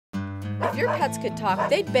If your pets could talk,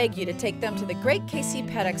 they'd beg you to take them to the Great KC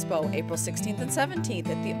Pet Expo, April 16th and 17th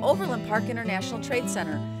at the Overland Park International Trade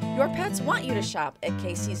Center. Your pets want you to shop at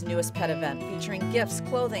KC's newest pet event, featuring gifts,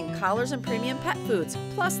 clothing, collars, and premium pet foods,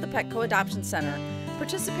 plus the Petco Adoption Center.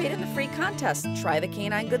 Participate in the free contest, try the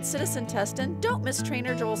Canine Good Citizen test, and don't miss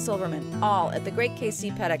trainer Joel Silverman, all at the Great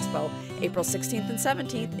KC Pet Expo, April 16th and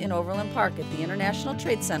 17th in Overland Park at the International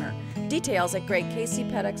Trade Center. Details at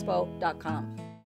greatkcpetexpo.com.